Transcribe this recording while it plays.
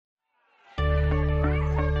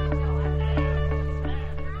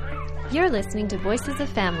You're listening to Voices of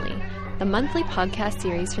Family, the monthly podcast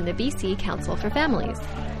series from the BC Council for Families.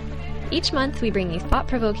 Each month, we bring you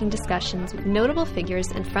thought-provoking discussions with notable figures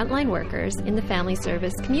and frontline workers in the family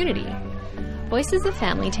service community. Voices of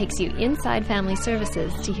Family takes you inside family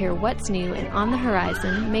services to hear what's new and on the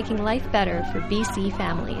horizon, making life better for BC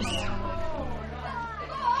families.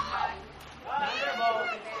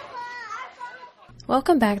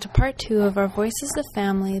 Welcome back to part 2 of our Voices of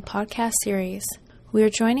Family podcast series. We are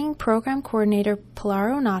joining Program Coordinator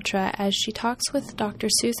Pilar Onatra as she talks with Dr.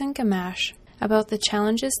 Susan Gamache about the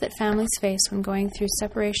challenges that families face when going through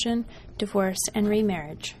separation, divorce, and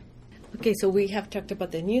remarriage. Okay, so we have talked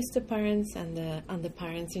about the new step parents and the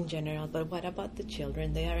parents in general, but what about the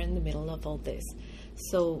children? They are in the middle of all this.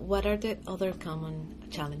 So what are the other common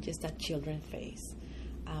challenges that children face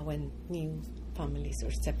when new families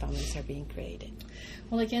or step families are being created?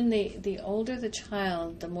 Well, again, the older the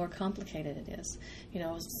child, the more complicated it is. You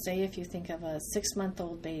know, say if you think of a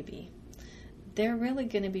 6-month-old baby, they're really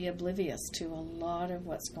going to be oblivious to a lot of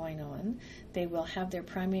what's going on. They will have their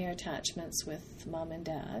primary attachments with mom and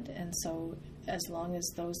dad, and so as long as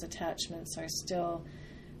those attachments are still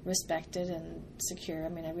respected and secure, I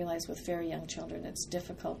mean, I realize with very young children it's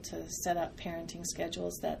difficult to set up parenting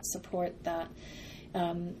schedules that support that.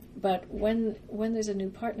 But when there's a new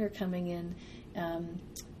partner coming in,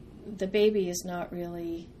 the baby is not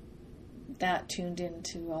really that tuned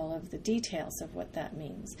into all of the details of what that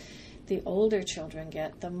means. The older children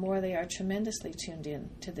get, the more they are tremendously tuned in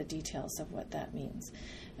to the details of what that means.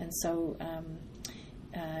 And so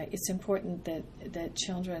it's important that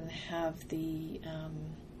children have the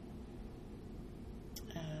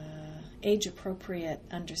age-appropriate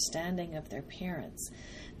understanding of their parents,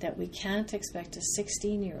 that we can't expect a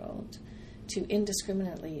 16-year-old to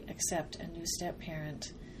indiscriminately accept a new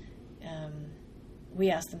step-parent.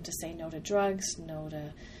 We ask them to say no to drugs, no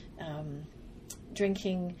to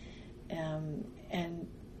drinking, and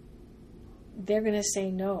they're going to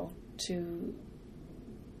say no to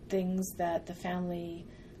things that the family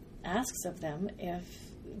asks of them if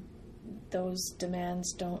those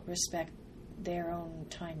demands don't respect their own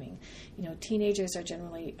timing. You know, teenagers are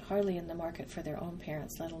generally hardly in the market for their own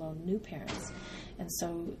parents, let alone new parents. And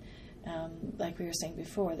so, like we were saying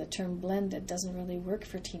before, the term blended doesn't really work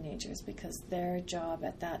for teenagers because their job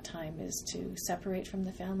at that time is to separate from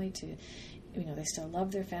the family, to, you know, they still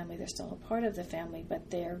love their family, they're still a part of the family,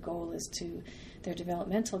 but their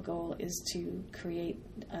developmental goal is to create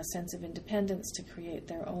a sense of independence, to create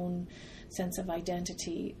their own sense of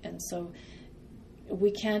identity. And so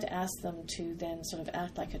we can't ask them to then sort of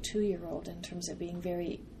act like a 2-year-old in terms of being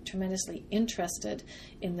very tremendously interested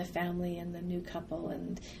in the family and the new couple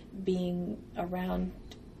and being around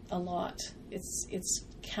a lot. It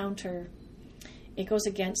goes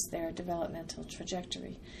against their developmental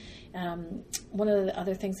trajectory. One of the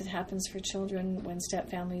other things that happens for children when step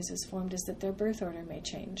families is formed is that their birth order may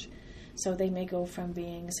change. So they may go from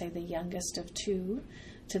being, say, the youngest of 2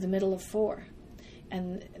 to the middle of 4.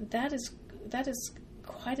 And that is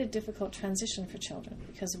quite a difficult transition for children,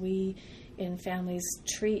 because we in families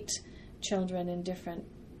treat children in different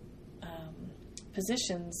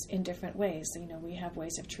positions in different ways. You know, we have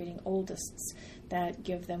ways of treating oldests that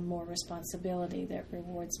give them more responsibility, that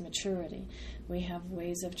rewards maturity. We have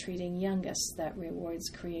ways of treating youngest that rewards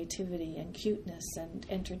creativity and cuteness and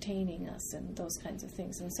entertaining us and those kinds of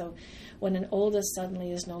things. And so when an oldest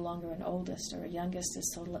suddenly is no longer an oldest, or a youngest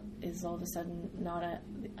is all of a sudden not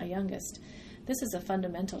a youngest, this is a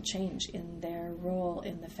fundamental change in their role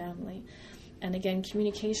in the family. And again,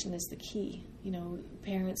 communication is the key. You know,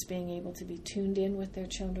 parents being able to be tuned in with their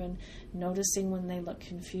children, noticing when they look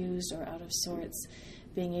confused or out of sorts,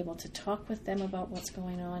 being able to talk with them about what's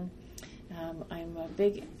going on. I'm a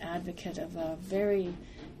big advocate of a very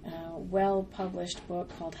well-published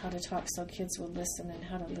book called How to Talk So Kids Will Listen and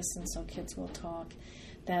How to Listen So Kids Will Talk,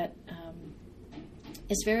 that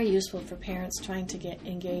is very useful for parents trying to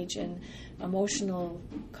engage in emotional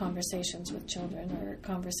conversations with children, or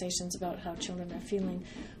conversations about how children are feeling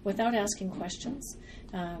without asking questions,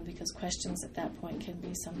 because questions at that point can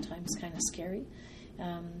be sometimes kind of scary.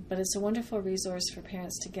 But it's a wonderful resource for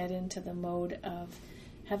parents to get into the mode of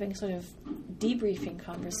having sort of debriefing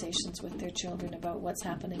conversations with their children about what's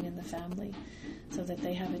happening in the family, so that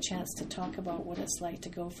they have a chance to talk about what it's like to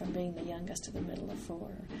go from being the youngest to the middle of 4,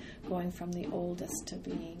 going from the oldest to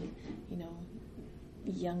being, you know,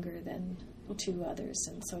 younger than 2 others.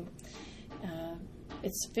 And so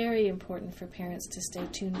it's very important for parents to stay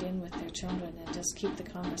tuned in with their children and just keep the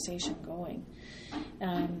conversation going.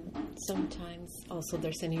 Sometimes also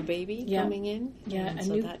there's a new baby coming in. Yeah, and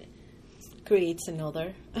so that creates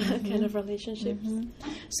another kind of relationships.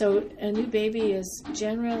 So a new baby is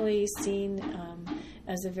generally seen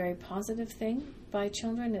as a very positive thing by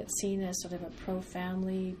children. It's seen as sort of a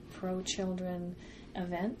pro-family, pro-children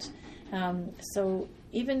event. So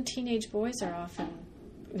even teenage boys are often,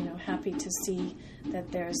 happy to see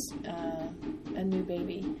that there's a new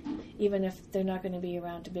baby, even if they're not going to be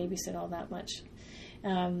around to babysit all that much.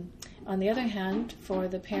 On the other hand, for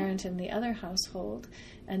the parent in the other household,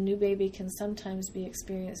 a new baby can sometimes be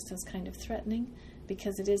experienced as kind of threatening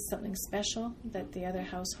because it is something special that the other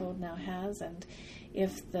household now has. And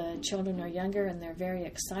if the children are younger and they're very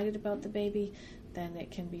excited about the baby, then it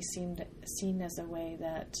can be seen as a way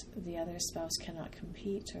that the other spouse cannot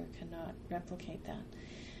compete or cannot replicate that.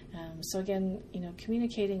 So again,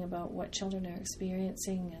 communicating about what children are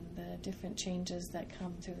experiencing and the different changes that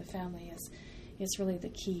come through the family is really the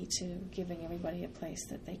key to giving everybody a place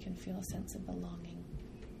that they can feel a sense of belonging.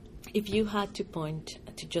 If you had to point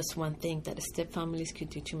to just one thing that step-families could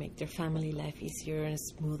do to make their family life easier and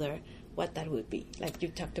smoother, what that would be? Like you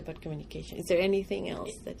talked about communication. Is there anything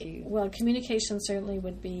else that you... Well, communication certainly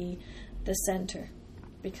would be the center,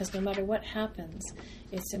 because no matter what happens,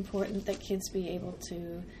 it's important that kids be able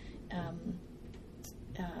to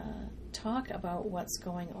talk about what's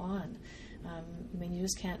going on. You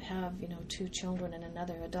just can't have, 2 children and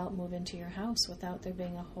another adult move into your house without there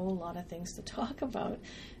being a whole lot of things to talk about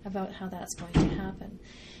how that's going to happen.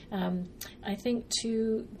 I think,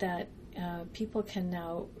 too, that people can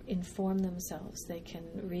now inform themselves. They can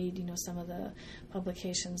read, some of the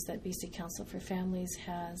publications that BC Council for Families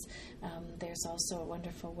has. There's also a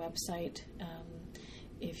wonderful website.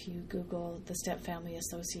 If you Google the Step Family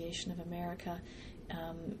Association of America,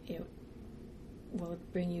 it will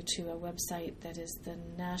bring you to a website that is the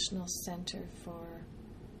National Center for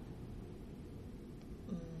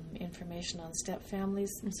Information on Step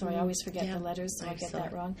Families. So I always forget the letters, so I get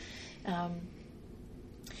that wrong.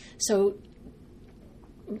 So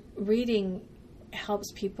reading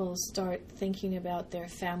helps people start thinking about their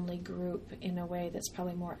family group in a way that's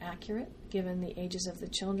probably more accurate, given the ages of the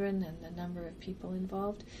children and the number of people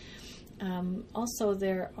involved. Also,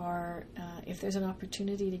 there are, if there's an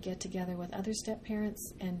opportunity to get together with other step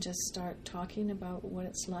parents and just start talking about what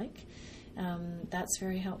it's like, that's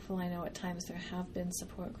very helpful. I know at times there have been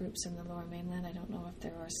support groups in the Lower Mainland. I don't know if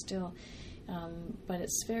there are still, but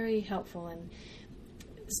it's very helpful. And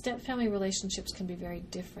step-family relationships can be very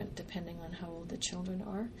different depending on how old the children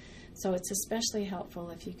are. So it's especially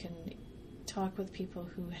helpful if you can talk with people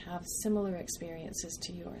who have similar experiences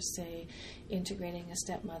to yours, say integrating a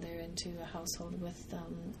stepmother into a household with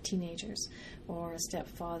teenagers, or a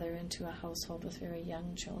stepfather into a household with very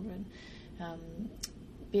young children.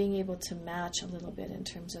 Being able to match a little bit in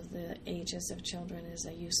terms of the ages of children is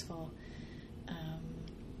a useful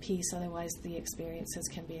piece. Otherwise, the experiences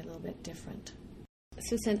can be a little bit different.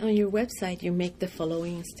 Susan, on your website, you make the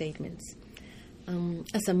following statements.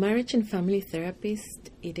 As a marriage and family therapist,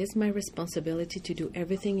 it is my responsibility to do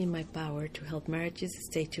everything in my power to help marriages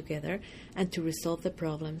stay together and to resolve the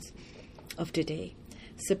problems of today.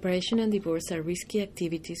 Separation and divorce are risky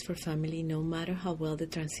activities for family, no matter how well the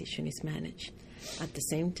transition is managed. At the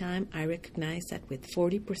same time, I recognize that with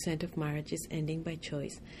 40% of marriages ending by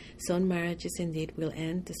choice, some marriages indeed will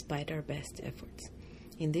end despite our best efforts.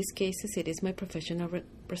 In these cases, it is my professional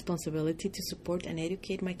responsibility to support and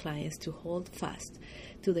educate my clients to hold fast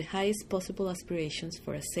to the highest possible aspirations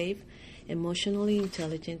for a safe, emotionally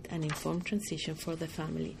intelligent, and informed transition for the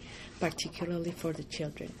family, particularly for the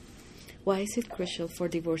children. Why is it crucial for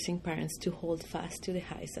divorcing parents to hold fast to the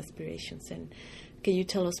highest aspirations? And can you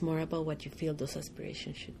tell us more about what you feel those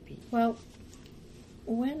aspirations should be? Well,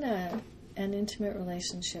 when an intimate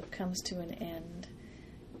relationship comes to an end,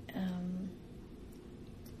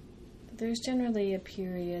 there's generally a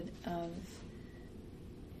period of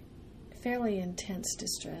fairly intense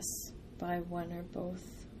distress by one or both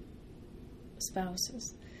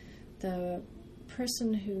spouses. The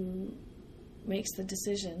person who makes the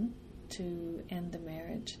decision to end the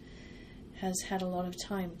marriage has had a lot of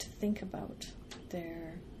time to think about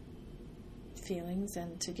their feelings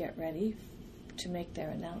and to get ready to make their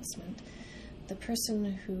announcement. The person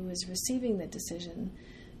who is receiving the decision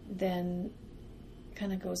then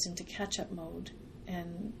kind of goes into catch-up mode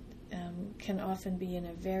and can often be in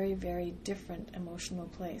a very, very different emotional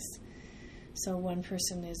place. So one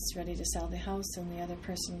person is ready to sell the house and the other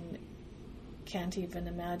person can't even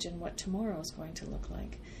imagine what tomorrow is going to look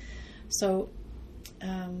like. So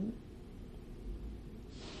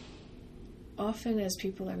often as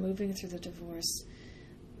people are moving through the divorce,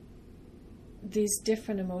 these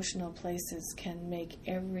different emotional places can make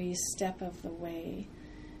every step of the way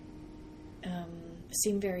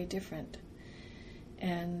seem very different.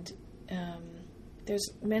 And there's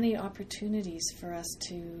many opportunities for us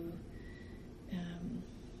to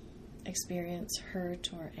experience hurt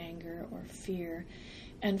or anger or fear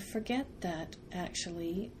and forget that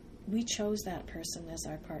actually we chose that person as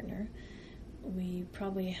our partner. We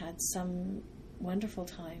probably had some wonderful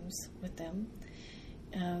times with them,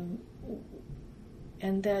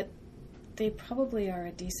 and that they probably are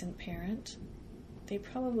a decent parent. They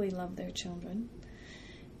probably love their children.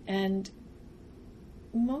 And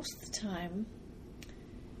most of the time,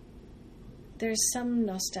 there's some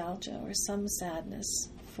nostalgia or some sadness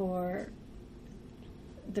for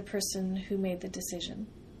the person who made the decision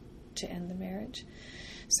to end the marriage.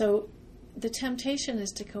 So the temptation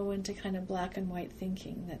is to go into kind of black and white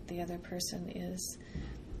thinking that the other person is,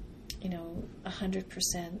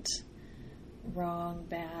 100% wrong,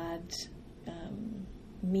 bad,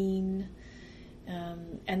 mean,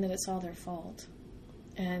 and that it's all their fault.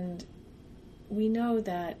 And we know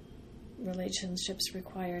that relationships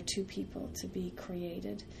require two people to be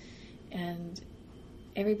created, and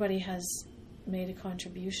everybody has made a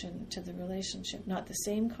contribution to the relationship. Not the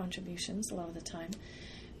same contributions a lot of the time,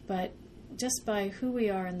 but just by who we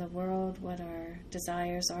are in the world, what our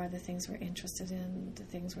desires are, the things we're interested in, the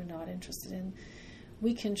things we're not interested in,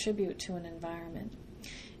 we contribute to an environment.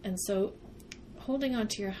 And so holding on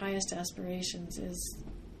to your highest aspirations is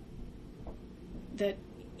that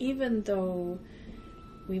even though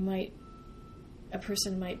a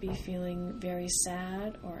person might be feeling very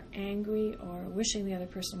sad or angry or wishing the other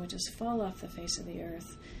person would just fall off the face of the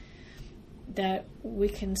earth, that we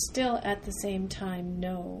can still at the same time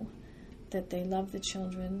know that they love the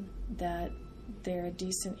children, that they're a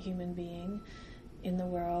decent human being in the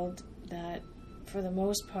world, that for the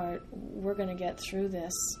most part we're going to get through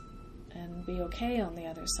this and be okay on the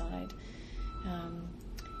other side.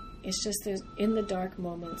 It's just in the dark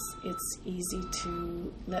moments, it's easy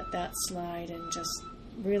to let that slide and just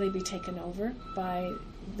really be taken over by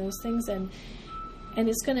those things. And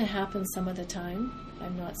it's going to happen some of the time.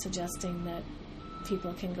 I'm not suggesting that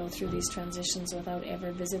people can go through these transitions without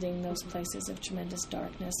ever visiting those places of tremendous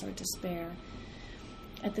darkness or despair.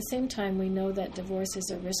 At the same time, we know that divorce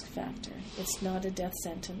is a risk factor. It's not a death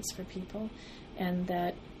sentence for people, and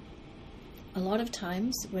that a lot of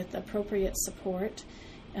times with appropriate support,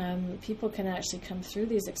 people can actually come through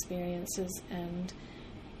these experiences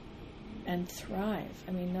and thrive.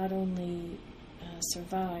 I mean, not only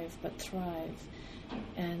survive, but thrive.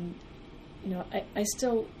 And I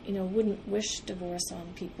still wouldn't wish divorce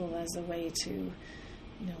on people as a way to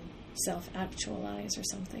self-actualize or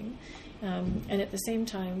something. And at the same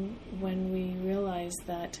time, when we realize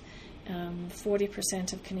that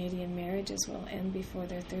 40% of Canadian marriages will end before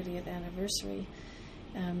their 30th anniversary,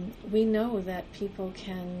 we know that people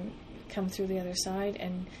can come through the other side,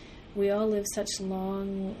 and we all live such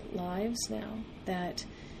long lives now that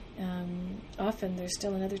often there's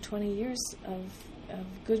still another 20 years of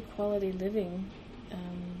good quality living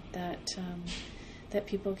that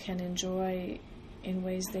people can enjoy in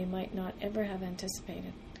ways they might not ever have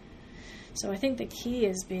anticipated. So I think the key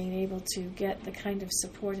is being able to get the kind of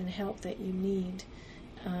support and help that you need,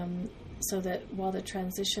 so that while the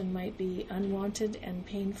transition might be unwanted and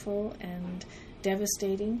painful and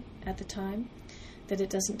devastating at the time, that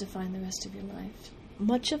it doesn't define the rest of your life.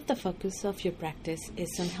 Much of the focus of your practice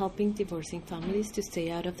is on helping divorcing families to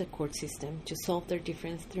stay out of the court system, to solve their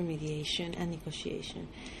difference through mediation and negotiation.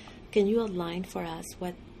 Can you outline for us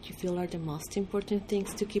what you feel are the most important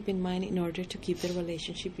things to keep in mind in order to keep the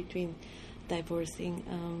relationship between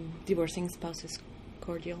divorcing spouses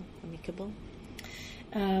cordial, amicable?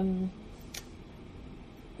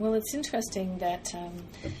 Well, it's interesting that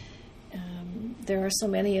there are so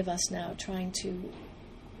many of us now trying to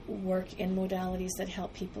work in modalities that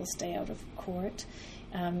help people stay out of court.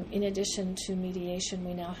 In addition to mediation,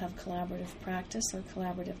 we now have collaborative practice or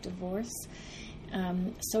collaborative divorce.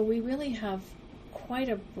 So we really have quite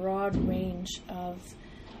a broad range of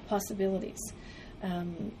possibilities.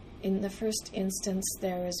 In the first instance,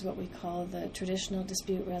 there is what we call the traditional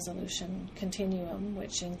dispute resolution continuum,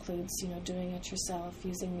 which includes, doing it yourself,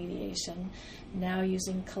 using mediation. Now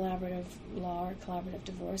using collaborative law or collaborative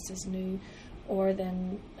divorce is new, or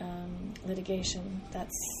then litigation.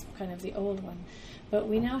 That's kind of the old one. But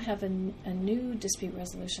we now have a new dispute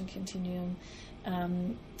resolution continuum,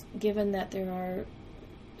 given that there are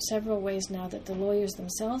several ways now that the lawyers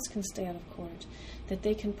themselves can stay out of court, that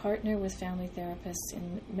they can partner with family therapists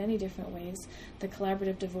in many different ways. The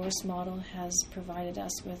collaborative divorce model has provided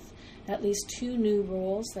us with at least 2 new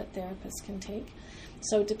roles that therapists can take.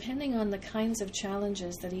 So depending on the kinds of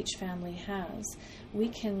challenges that each family has, we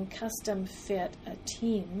can custom fit a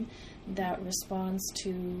team that responds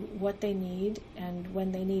to what they need and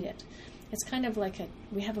when they need it. It's kind of like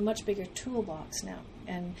we have a much bigger toolbox now,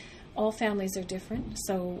 and all families are different,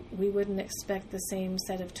 so we wouldn't expect the same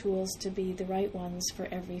set of tools to be the right ones for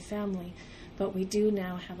every family, but we do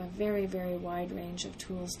now have a very, very wide range of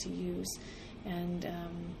tools to use, and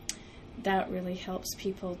that really helps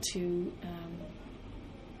people to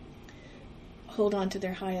hold on to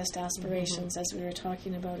their highest aspirations, as we were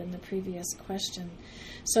talking about in the previous question.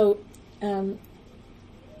 So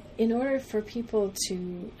in order for people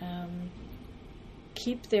to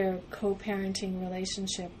keep their co-parenting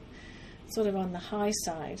relationship sort of on the high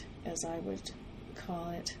side, as I would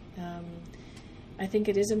call it, I think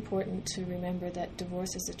it is important to remember that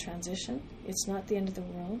divorce is a transition. It's not the end of the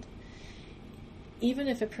world. Even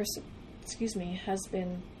if a person, has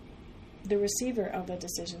been the receiver of a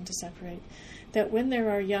decision to separate, that when there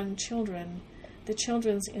are young children, the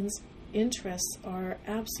children's interests are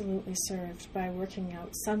absolutely served by working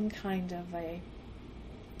out some kind of a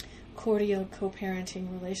cordial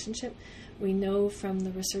co-parenting relationship. We know from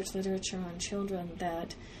the research literature on children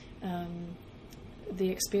that the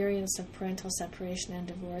experience of parental separation and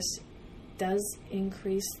divorce does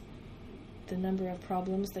increase the number of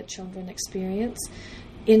problems that children experience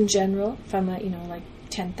in general from a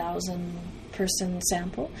 10,000 person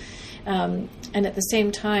sample, and at the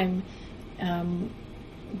same time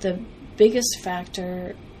the biggest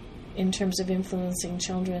factor in terms of influencing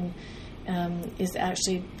children is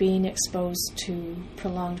actually being exposed to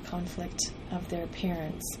prolonged conflict of their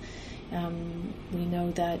parents. We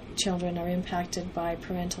know that children are impacted by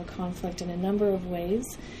parental conflict in a number of ways.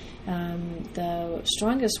 The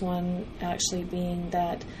strongest one actually being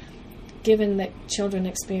that given that children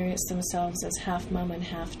experience themselves as half mom and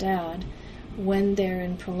half dad, when they're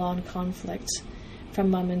in prolonged conflict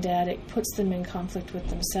from mom and dad, it puts them in conflict with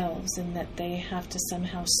themselves in that they have to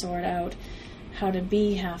somehow sort out how to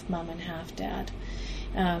be half mom and half dad.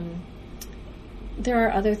 There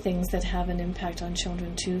are other things that have an impact on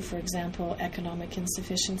children too. For example, economic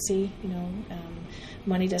insufficiency.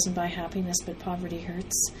 Money doesn't buy happiness, but poverty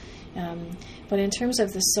hurts. But in terms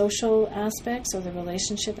of the social aspects or the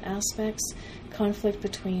relationship aspects, conflict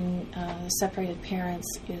between separated parents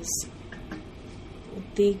is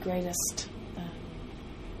the greatest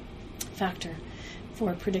factor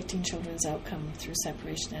for predicting children's outcome through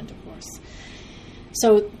separation and divorce.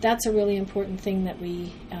 So that's a really important thing that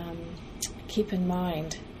we keep in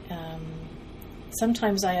mind.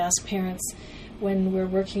 Sometimes I ask parents when we're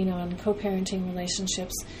working on co-parenting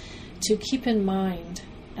relationships to keep in mind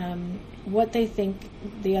what they think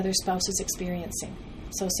the other spouse is experiencing.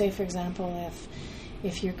 So say, for example,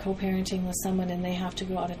 if you're co-parenting with someone and they have to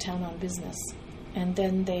go out of town on business, and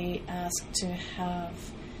then they ask to have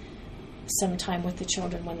some time with the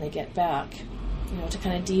children when they get back, to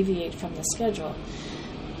kind of deviate from the schedule.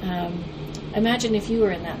 Imagine if you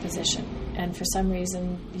were in that position and for some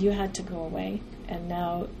reason you had to go away and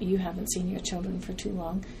now you haven't seen your children for too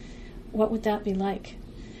long. What would that be like?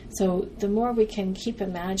 So the more we can keep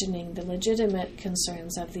imagining the legitimate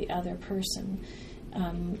concerns of the other person,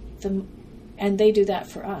 and they do that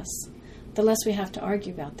for us, the less we have to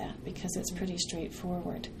argue about that because it's pretty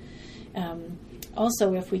straightforward.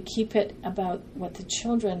 Also, if we keep it about what the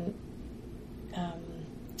children,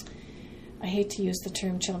 I hate to use the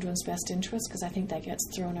term children's best interest because I think that gets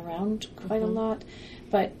thrown around quite a lot,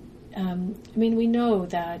 but we know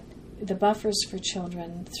that the buffers for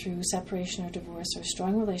children through separation or divorce are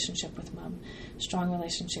strong relationship with mom, strong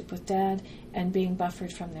relationship with dad, and being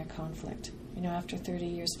buffered from their conflict. After 30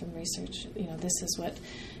 years from research, this is what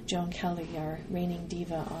Joan Kelly, our reigning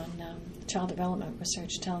diva on child development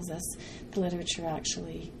research, tells us the literature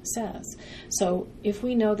actually says. So if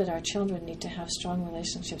we know that our children need to have strong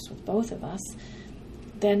relationships with both of us,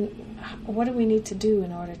 then what do we need to do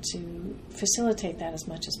in order to facilitate that as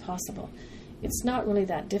much as possible? It's not really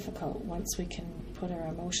that difficult once we can put our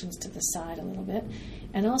emotions to the side a little bit.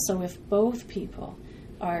 And also if both people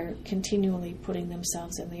are continually putting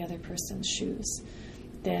themselves in the other person's shoes,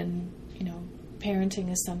 then,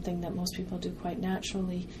 parenting is something that most people do quite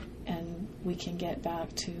naturally, and we can get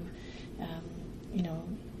back to,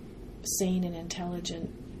 sane and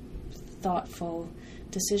intelligent, thoughtful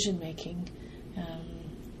decision-making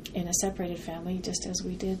in a separated family, just as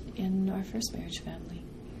we did in our first marriage family.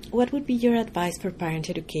 what would be your advice for parent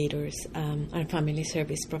educators and family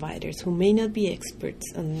service providers who may not be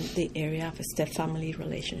experts in the area of step-family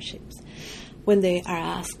relationships when they are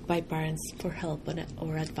asked by parents for help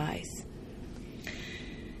or advice?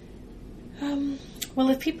 Well,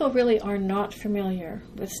 if people really are not familiar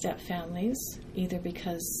with step families, either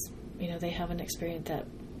because they haven't experienced that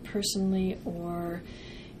personally, or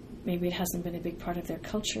maybe it hasn't been a big part of their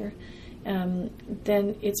culture,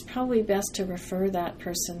 then it's probably best to refer that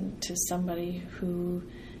person to somebody who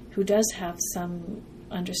does have some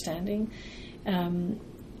understanding.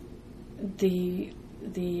 The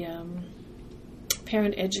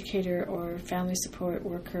parent educator or family support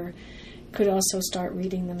worker could also start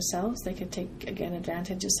reading themselves. They could take, again,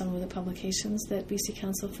 advantage of some of the publications that BC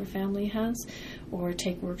Council for Family has, or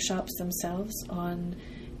take workshops themselves on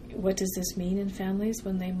what does this mean in families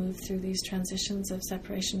when they move through these transitions of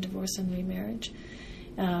separation, divorce, and remarriage.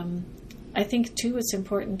 I think, too, it's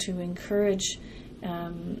important to encourage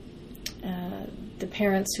the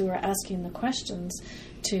parents who are asking the questions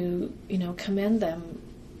to, commend them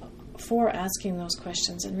for asking those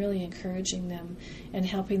questions and really encouraging them and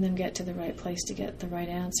helping them get to the right place to get the right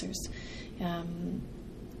answers.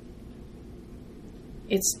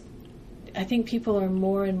 I think people are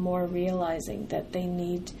more and more realizing that they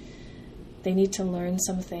need to learn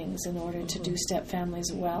some things in order to do step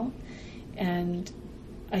families well. And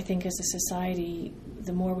I think as a society,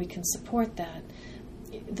 the more we can support that,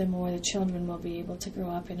 the more the children will be able to grow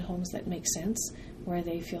up in homes that make sense, where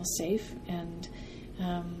they feel safe, and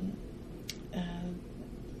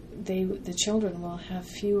the children will have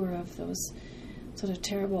fewer of those sort of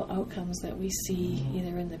terrible outcomes that we see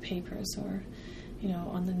either in the papers or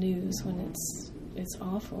on the news when it's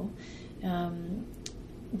awful.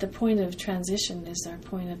 The point of transition is our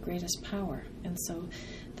point of greatest power, and so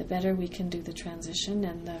the better we can do the transition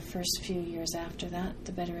and the first few years after that,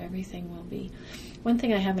 the better everything will be. One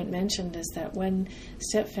thing I haven't mentioned is that when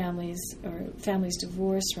step families, or families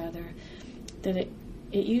divorce rather, that it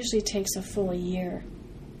usually takes a full year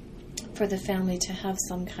for the family to have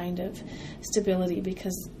some kind of stability,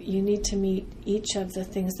 because you need to meet each of the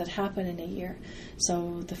things that happen in a year.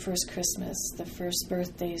 So the first Christmas, the first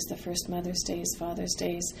birthdays, the first Mother's Days, Father's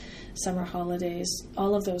Days, summer holidays,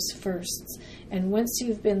 all of those firsts. And once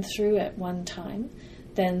you've been through it one time,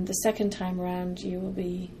 then the second time around you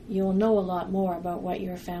will know a lot more about what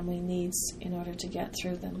your family needs in order to get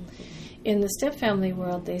through them. In the step family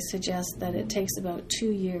world, they suggest that it takes about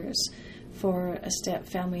 2 years for a step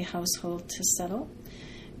family household to settle.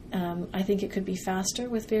 I think it could be faster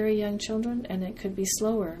with very young children, and it could be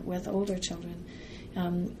slower with older children.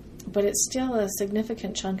 But it's still a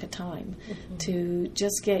significant chunk of time to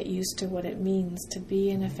just get used to what it means to be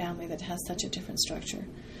in a family that has such a different structure,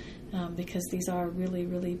 because these are really,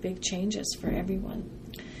 really big changes for everyone.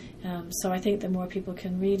 So I think the more people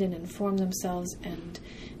can read and inform themselves and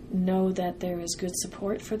know that there is good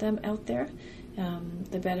support for them out there,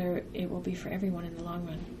 the better it will be for everyone in the long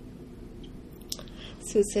run.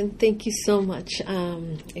 Susan, thank you so much.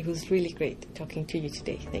 It was really great talking to you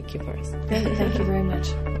today. Thank you, Forrest. Thank you very much.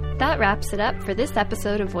 That wraps it up for this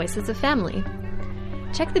episode of Voices of Family.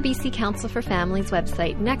 Check the BC Council for Families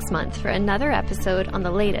website next month for another episode on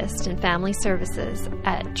the latest in family services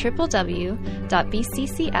at www.bccf.ca.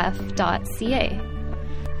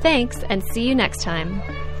 Thanks, and see you next time.